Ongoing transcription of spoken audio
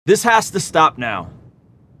This has to stop now.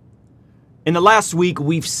 In the last week,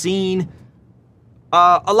 we've seen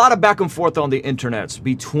a lot of back and forth on the internet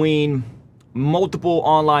between multiple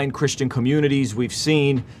online Christian communities. We've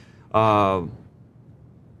seen the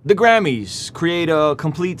Grammys create a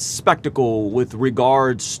complete spectacle with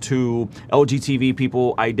regards to LGBT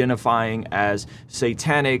people identifying as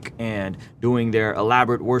satanic and doing their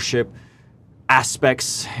elaborate worship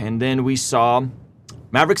aspects. And then we saw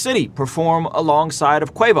Maverick City perform alongside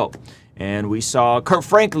of Quavo. And we saw Kirk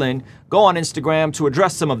Franklin go on Instagram to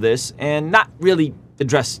address some of this and not really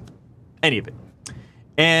address any of it.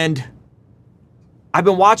 And I've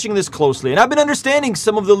been watching this closely and I've been understanding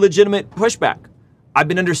some of the legitimate pushback. I've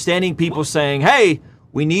been understanding people saying, hey,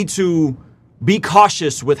 we need to be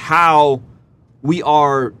cautious with how we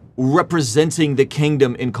are representing the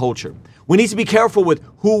kingdom in culture. We need to be careful with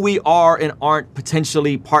who we are and aren't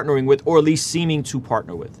potentially partnering with, or at least seeming to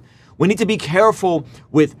partner with. We need to be careful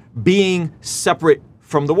with being separate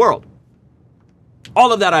from the world.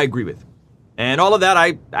 All of that I agree with. And all of that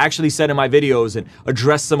I actually said in my videos and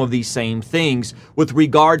addressed some of these same things with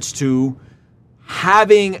regards to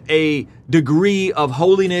having a degree of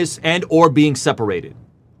holiness and or being separated.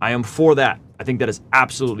 I am for that. I think that is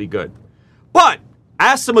absolutely good. But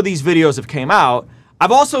as some of these videos have came out,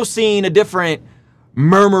 I've also seen a different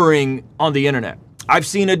murmuring on the internet. I've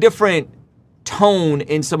seen a different tone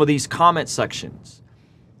in some of these comment sections.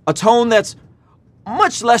 A tone that's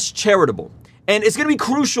much less charitable. And it's going to be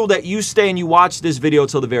crucial that you stay and you watch this video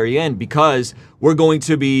till the very end, because we're going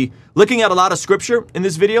to be looking at a lot of scripture in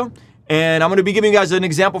this video. And I'm going to be giving you guys an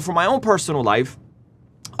example from my own personal life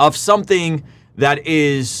of something that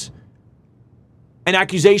is an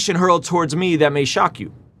accusation hurled towards me that may shock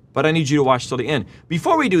you. But I need you to watch till the end.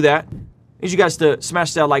 Before we do that, I need you guys to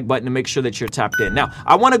smash that like button and make sure that you're tapped in. Now,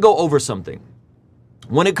 I want to go over something.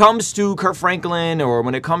 When it comes to Kirk Franklin, or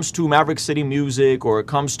when it comes to Maverick City Music, or it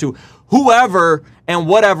comes to whoever and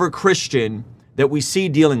whatever Christian that we see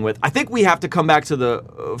dealing with, I think we have to come back to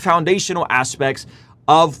the foundational aspects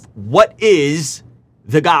of what is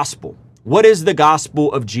the gospel. What is the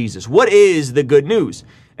gospel of Jesus? What is the good news?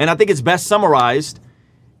 And I think it's best summarized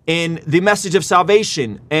in the message of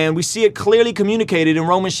salvation. And we see it clearly communicated in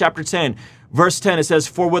Romans chapter 10, verse 10. It says,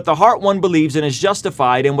 for with the heart one believes and is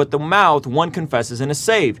justified, and with the mouth one confesses and is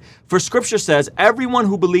saved. For scripture says, everyone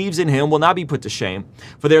who believes in him will not be put to shame.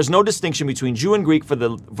 For there is no distinction between Jew and Greek, for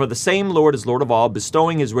the same Lord is Lord of all,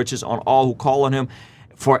 bestowing his riches on all who call on him.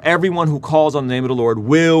 For everyone who calls on the name of the Lord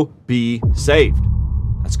will be saved.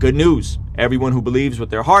 That's good news. Everyone who believes with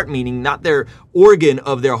their heart, meaning not their organ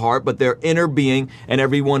of their heart, but their inner being, and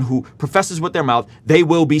everyone who professes with their mouth, they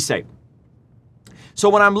will be saved. So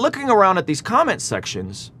when I'm looking around at these comment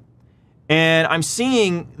sections and I'm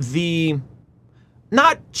seeing the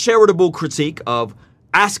not charitable critique of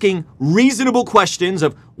asking reasonable questions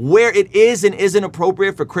of where it is and isn't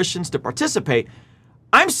appropriate for Christians to participate,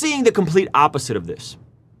 I'm seeing the complete opposite of this.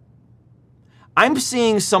 I'm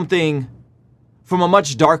seeing something from a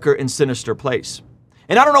much darker and sinister place.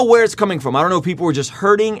 And I don't know where it's coming from. I don't know if people are just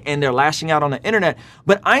hurting and they're lashing out on the internet,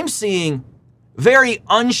 but I'm seeing very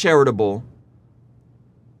uncharitable,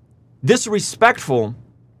 disrespectful,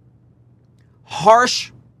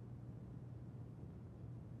 harsh,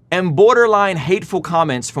 and borderline hateful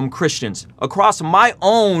comments from Christians across my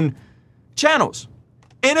own channels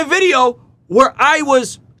in a video where I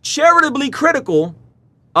was charitably critical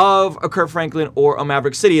of a Kirk Franklin or a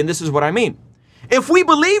Maverick City. And this is what I mean. If we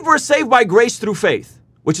believe we're saved by grace through faith,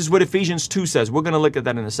 which is what Ephesians 2 says, we're going to look at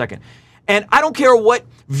that in a second. And I don't care what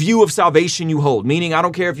view of salvation you hold, meaning I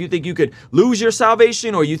don't care if you think you could lose your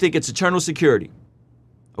salvation or you think it's eternal security.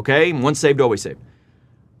 Okay? Once saved, always saved.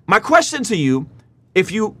 My question to you,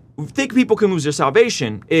 if you think people can lose their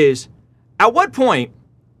salvation, is at what point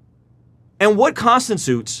and what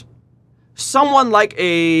constitutes someone like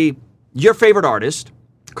your favorite artist,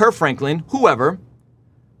 Kirk Franklin, whoever,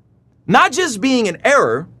 not just being in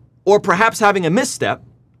error or perhaps having a misstep,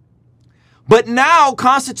 but now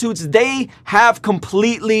constitutes they have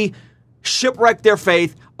completely shipwrecked their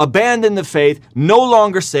faith, abandoned the faith, no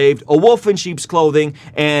longer saved, a wolf in sheep's clothing,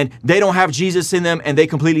 and they don't have Jesus in them, and they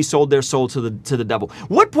completely sold their soul to the devil.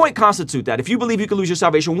 What point constitute that? If you believe you can lose your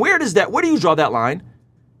salvation, where do you draw that line?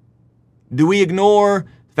 Do we ignore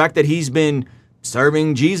the fact that he's been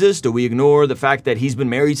serving Jesus? Do we ignore the fact that he's been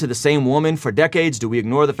married to the same woman for decades? Do we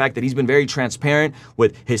ignore the fact that he's been very transparent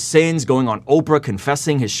with his sins, going on Oprah,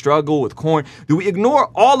 confessing his struggle with corn? Do we ignore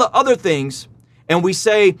all the other things and we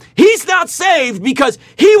say he's not saved because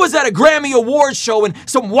he was at a Grammy Awards show and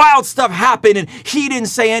some wild stuff happened and he didn't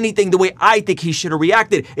say anything the way I think he should have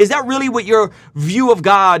reacted. Is that really what your view of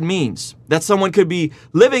God means? That someone could be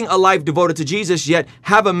living a life devoted to Jesus, yet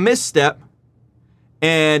have a misstep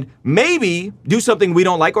and maybe do something we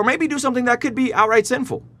don't like, or maybe do something that could be outright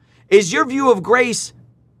sinful? Is your view of grace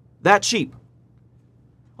that cheap?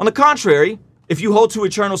 On the contrary, if you hold to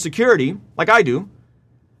eternal security, like I do,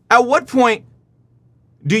 at what point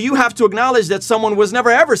do you have to acknowledge that someone was never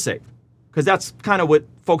ever saved? Because that's kind of what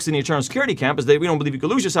folks in the eternal security camp is. We don't believe you can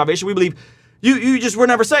lose your salvation. We believe you just were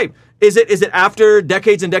never saved. Is it after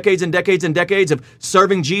decades and decades and decades and decades of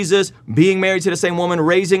serving Jesus, being married to the same woman,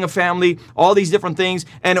 raising a family, all these different things?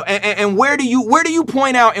 And where do you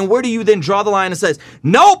point out, and where do you then draw the line and says,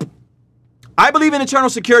 nope, I believe in eternal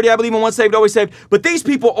security. I believe in once saved, always saved. But these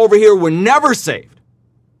people over here were never saved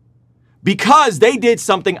because they did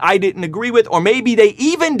something I didn't agree with, or maybe they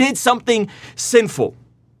even did something sinful.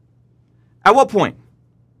 At what point?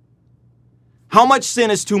 How much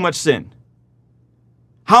sin is too much sin?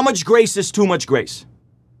 How much grace is too much grace?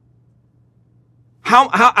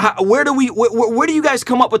 Where do you guys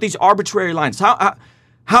come up with these arbitrary lines?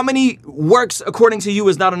 How many works according to you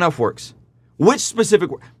is not enough works? Which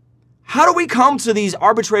specific work? How do we come to these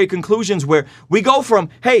arbitrary conclusions where we go from,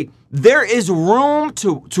 hey, there is room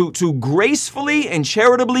to gracefully and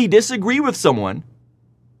charitably disagree with someone,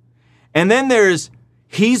 and then there's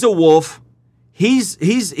he's a wolf, he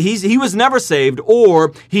was never saved,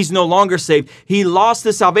 or he's no longer saved. He lost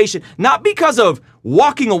his salvation, not because of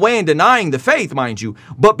walking away and denying the faith, mind you,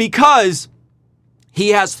 but because he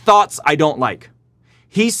has thoughts I don't like.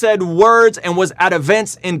 He said words and was at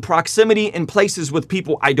events in proximity in places with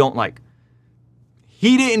people I don't like.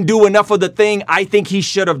 He didn't do enough of the thing I think he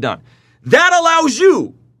should have done. That allows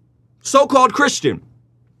you, so-called Christian,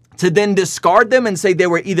 to then discard them and say they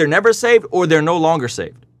were either never saved or they're no longer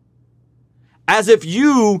saved. As if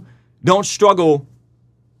you don't struggle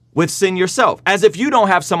with sin yourself. As if you don't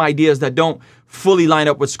have some ideas that don't fully line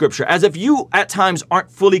up with Scripture. As if you at times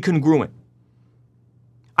aren't fully congruent.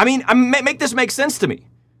 I mean, make this make sense to me.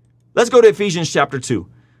 Let's go to Ephesians chapter 2.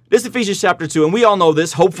 This is Ephesians chapter 2, and we all know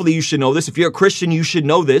this. Hopefully you should know this. If you're a Christian, you should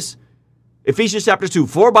know this. Ephesians chapter 2,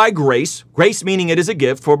 for by grace, grace meaning it is a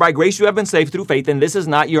gift, for by grace you have been saved through faith, and this is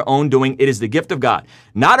not your own doing, it is the gift of God.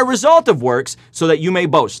 Not a result of works, so that you may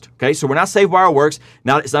boast. Okay, so we're not saved by our works.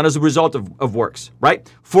 Now it's not as a result of works,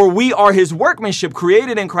 right? For we are his workmanship,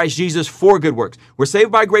 created in Christ Jesus for good works. We're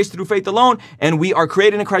saved by grace through faith alone, and we are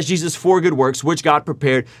created in Christ Jesus for good works, which God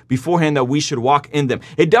prepared beforehand that we should walk in them.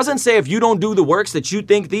 It doesn't say if you don't do the works that you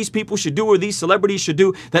think these people should do or these celebrities should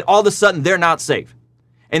do, that all of a sudden they're not saved.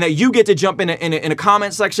 And that you get to jump in a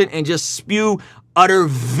comment section and just spew utter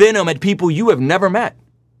venom at people you have never met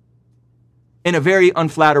in a very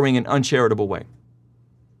unflattering and uncharitable way.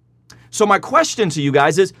 So my question to you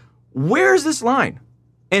guys is, where's this line?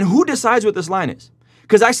 And who decides what this line is?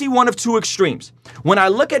 Because I see one of two extremes. When I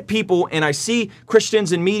look at people and I see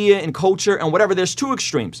Christians in media and culture and whatever, there's two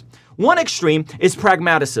extremes. One extreme is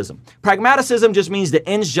pragmatism. Pragmatism just means the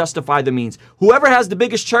ends justify the means. Whoever has the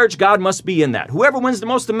biggest church, God must be in that. Whoever wins the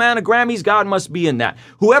most amount of Grammys, God must be in that.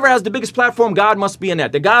 Whoever has the biggest platform, God must be in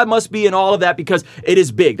that. The God must be in all of that because it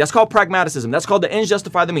is big. That's called pragmatism. That's called the ends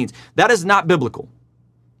justify the means. That is not biblical.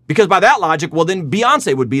 Because by that logic, well, then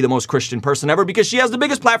Beyonce would be the most Christian person ever because she has the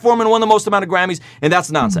biggest platform and won the most amount of Grammys, and that's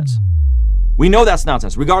nonsense. We know that's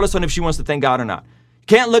nonsense, regardless of if she wants to thank God or not.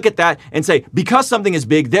 Can't look at that and say, because something is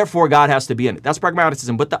big, therefore God has to be in it. That's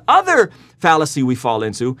pragmatism. But the other fallacy we fall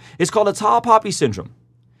into is called a tall poppy syndrome.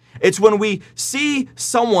 It's when we see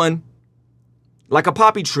someone like a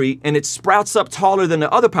poppy tree and it sprouts up taller than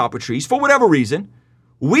the other poppy trees for whatever reason,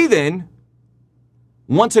 we then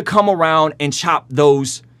want to come around and chop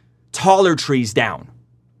those taller trees down.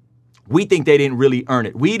 We think they didn't really earn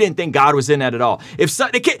it. We didn't think God was in that at all.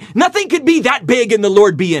 Nothing could be that big and the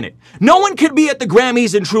Lord be in it. No one could be at the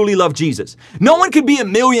Grammys and truly love Jesus. No one could be a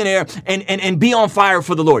millionaire and be on fire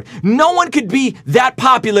for the Lord. No one could be that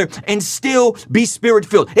popular and still be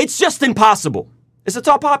spirit-filled. It's just impossible. It's a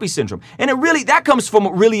tall poppy syndrome. And that comes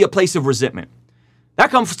from really a place of resentment.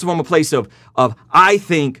 That comes from a place of I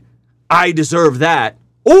think I deserve that.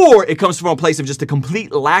 Or it comes from a place of just a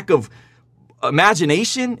complete lack of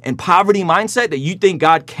imagination and poverty mindset that you think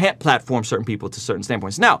God can't platform certain people to certain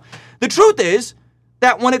standpoints. Now, the truth is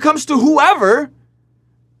that when it comes to whoever,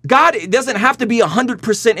 God doesn't have to be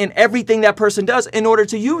 100% in everything that person does in order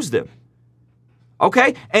to use them.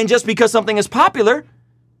 Okay? And just because something is popular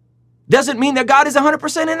doesn't mean that God is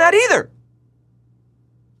 100% in that either.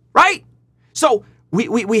 Right? So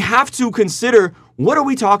we have to consider What are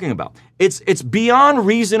we talking about? It's beyond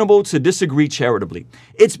reasonable to disagree charitably.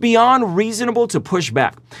 It's beyond reasonable to push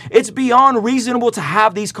back. It's beyond reasonable to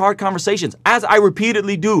have these hard conversations, as I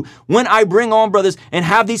repeatedly do when I bring on brothers and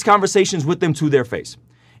have these conversations with them to their face.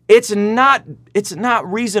 It's not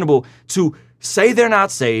reasonable to say they're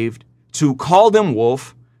not saved, to call them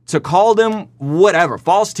wolf, to call them whatever,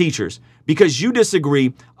 false teachers, because you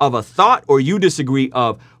disagree of a thought or you disagree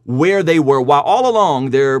of where they were, while all along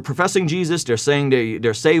they're professing Jesus, they're saying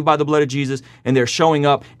they're saved by the blood of Jesus, and they're showing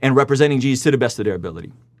up and representing Jesus to the best of their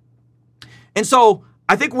ability. And so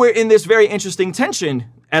I think we're in this very interesting tension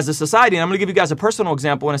as a society. And I'm going to give you guys a personal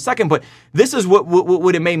example in a second, but this is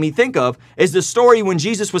what it made me think of, is the story when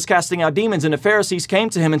Jesus was casting out demons and the Pharisees came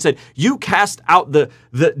to him and said, you cast out the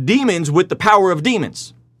demons with the power of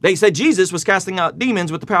demons. They said Jesus was casting out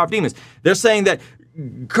demons with the power of demons. They're saying that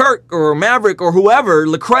Kirk or Maverick or whoever,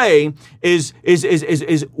 Lecrae, is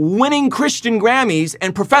winning Christian Grammys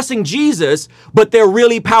and professing Jesus, but they're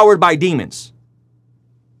really powered by demons.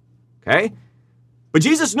 Okay? But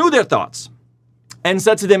Jesus knew their thoughts and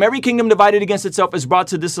said to them, every kingdom divided against itself is brought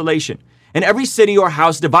to desolation, and every city or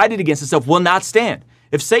house divided against itself will not stand.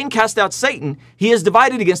 If Satan cast out Satan, he is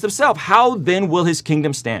divided against himself. How then will his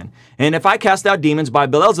kingdom stand? And if I cast out demons by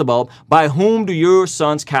Beelzebub, by whom do your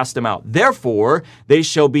sons cast them out? Therefore, they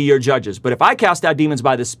shall be your judges. But if I cast out demons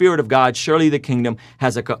by the Spirit of God, surely the kingdom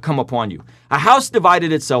has come upon you. A house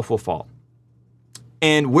divided itself will fall.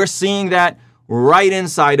 And we're seeing that right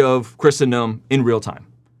inside of Christendom in real time.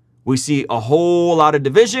 We see a whole lot of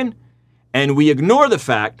division, and we ignore the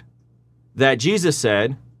fact that Jesus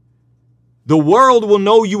said, the world will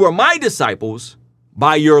know you are my disciples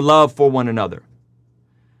by your love for one another.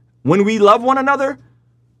 When we love one another,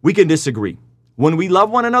 we can disagree. When we love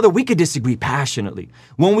one another, we can disagree passionately.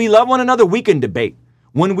 When we love one another, we can debate.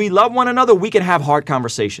 When we love one another, we can have hard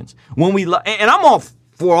conversations. And I'm all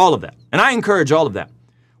for all of that. And I encourage all of that.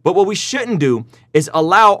 But what we shouldn't do is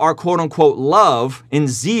allow our quote unquote love and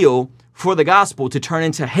zeal for the gospel to turn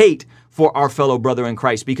into hate for our fellow brother in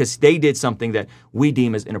Christ because they did something that we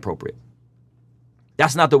deem as inappropriate.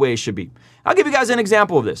 That's not the way it should be. I'll give you guys an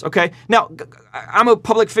example of this, okay? Now, I'm a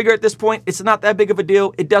public figure at this point. It's not that big of a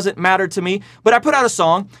deal. It doesn't matter to me. But I put out a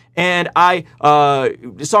song, and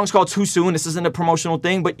the song's called Too Soon. This isn't a promotional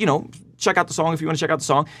thing, but, check out the song if you want to check out the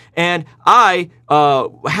song. And I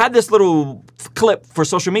had this little clip for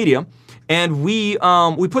social media, and we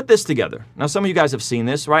put this together. Now, some of you guys have seen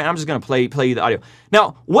this, right? I'm just going to play you the audio.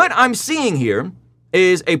 Now, what I'm seeing here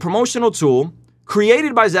is a promotional tool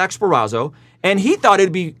created by Zach Sparazzo, and he thought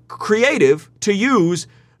it'd be creative to use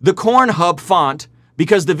the Cornhub font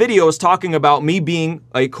because the video is talking about me being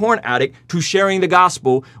a corn addict to sharing the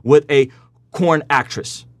gospel with a corn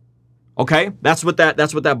actress. Okay? That's what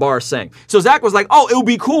that bar is saying. So Zach was like, oh, it would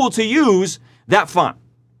be cool to use that font.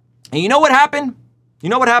 And you know what happened?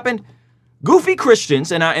 Goofy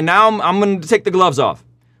Christians, and now I'm going to take the gloves off.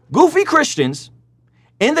 Goofy Christians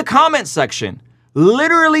in the comment section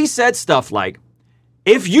literally said stuff like,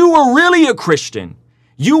 if you were really a Christian,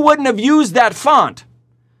 you wouldn't have used that font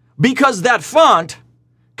because that font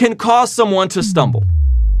can cause someone to stumble.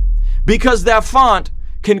 Because that font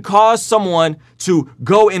can cause someone to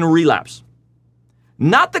go in relapse.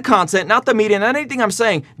 Not the content, not the media, not anything I'm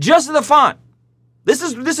saying, just the font. This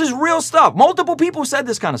is real stuff. Multiple people said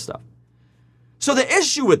this kind of stuff. So the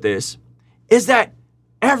issue with this is that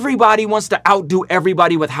everybody wants to outdo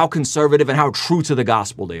everybody with how conservative and how true to the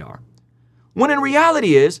gospel they are. When in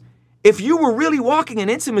reality is, if you were really walking in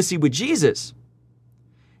intimacy with Jesus,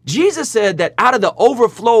 Jesus said that out of the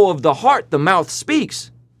overflow of the heart, the mouth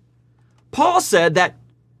speaks. Paul said that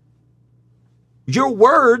your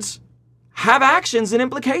words have actions and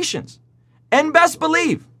implications. And best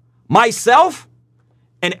believe, myself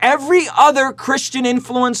and every other Christian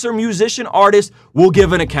influencer, musician, artist will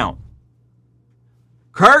give an account.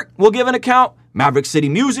 Kurt will give an account. Maverick City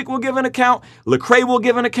Music will give an account. Lecrae will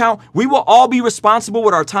give an account. We will all be responsible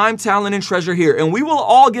with our time, talent, and treasure here. And we will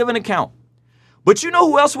all give an account. But you know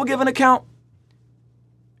who else will give an account?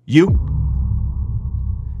 You.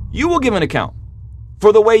 You will give an account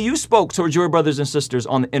for the way you spoke towards your brothers and sisters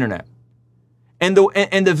on the internet. And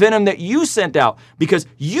the venom that you sent out, because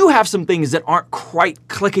you have some things that aren't quite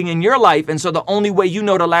clicking in your life. And so the only way you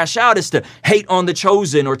know to lash out is to hate on The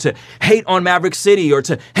Chosen or to hate on Maverick City or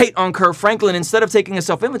to hate on Kirk Franklin instead of taking a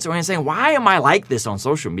self-inventory and saying, why am I like this on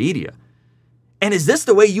social media? And is this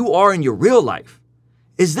the way you are in your real life?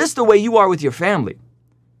 Is this the way you are with your family?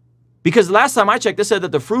 Because last time I checked, it said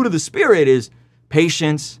that the fruit of the Spirit is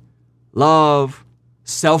patience, love,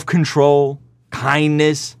 self-control,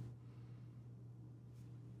 kindness.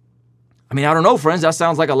 I mean, I don't know, friends. That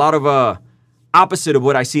sounds like a lot of opposite of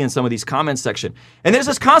what I see in some of these comments section. And there's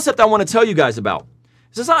this concept I want to tell you guys about.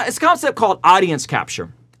 It's a concept called audience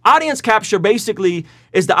capture. Audience capture basically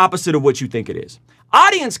is the opposite of what you think it is.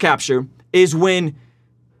 Audience capture is when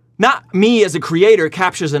not me as a creator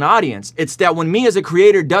captures an audience. It's that when me as a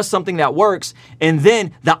creator does something that works, and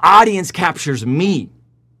then the audience captures me.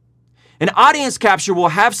 An audience capture will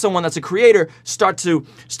have someone that's a creator start to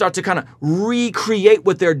kind of recreate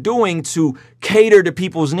what they're doing to cater to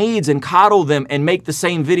people's needs and coddle them and make the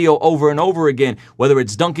same video over and over again, whether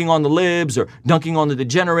it's dunking on the libs or dunking on the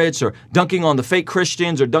degenerates or dunking on the fake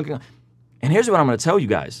Christians or dunking on... And here's what I'm going to tell you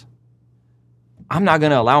guys. I'm not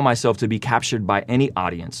going to allow myself to be captured by any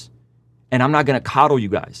audience, and I'm not going to coddle you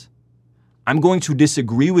guys. I'm going to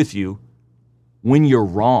disagree with you when you're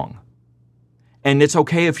wrong. And it's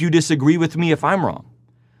okay if you disagree with me if I'm wrong.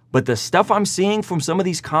 But the stuff I'm seeing from some of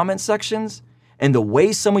these comment sections and the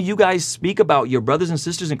way some of you guys speak about your brothers and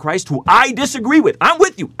sisters in Christ who I disagree with, I'm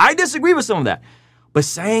with you, I disagree with some of that. But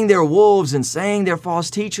saying they're wolves and saying they're false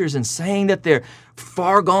teachers and saying that they're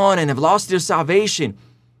far gone and have lost their salvation,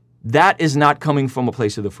 that is not coming from a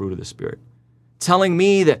place of the fruit of the Spirit. Telling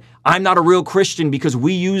me that I'm not a real Christian because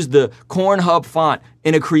we use the Cornhub font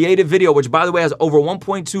in a creative video, which by the way has over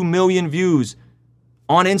 1.2 million views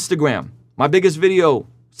on Instagram. My biggest video,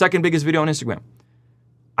 second biggest video on Instagram.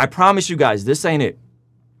 I promise you guys, this ain't it.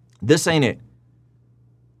 This ain't it.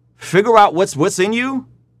 Figure out what's in you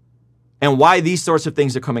and why these sorts of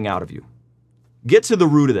things are coming out of you. Get to the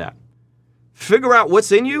root of that. Figure out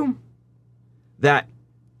what's in you that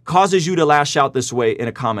causes you to lash out this way in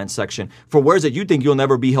a comment section for words that you think you'll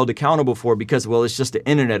never be held accountable for because, well, it's just the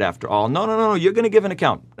internet after all. No. You're going to give an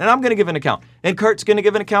account, and I'm going to give an account, and Kurt's going to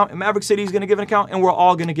give an account, and Maverick City is going to give an account, and we're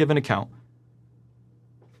all going to give an account.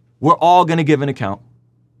 We're all going to give an account.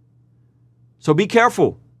 So be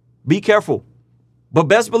careful. Be careful. But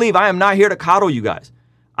best believe I am not here to coddle you guys.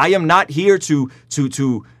 I am not here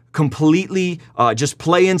to completely just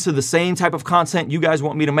play into the same type of content you guys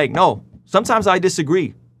want me to make. No, sometimes I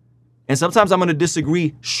disagree. And sometimes I'm going to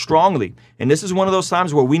disagree strongly. And this is one of those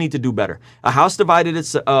times where we need to do better. A house divided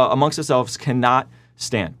amongst itself cannot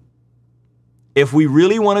stand. If we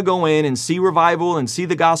really want to go in and see revival and see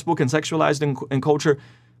the gospel contextualized in culture,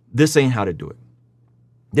 this ain't how to do it.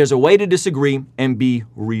 There's a way to disagree and be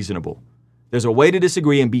reasonable. There's a way to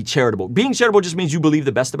disagree and be charitable. Being charitable just means you believe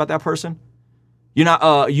the best about that person. You're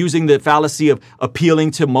not using the fallacy of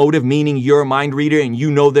appealing to motive, meaning you're a mind reader and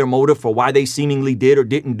you know their motive for why they seemingly did or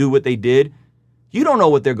didn't do what they did. You don't know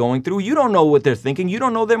what they're going through. You don't know what they're thinking. You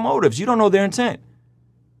don't know their motives. You don't know their intent.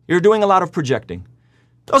 You're doing a lot of projecting.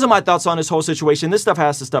 Those are my thoughts on this whole situation. This stuff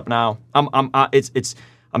has to stop now. I'm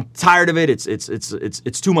tired of it.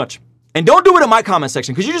 It's too much. And don't do it in my comment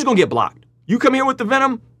section because you're just gonna get blocked. You come here with the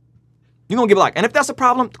venom, you're gonna get blocked. And if that's a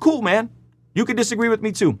problem, cool, man. You can disagree with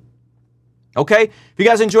me too. Okay? If you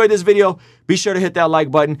guys enjoyed this video, be sure to hit that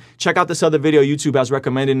like button. Check out this other video YouTube has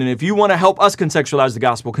recommended. And if you want to help us contextualize the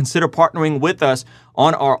gospel, consider partnering with us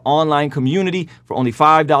on our online community for only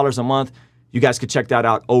 $5 a month. You guys can check that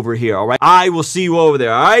out over here, all right? I will see you over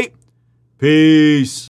there, all right? Peace.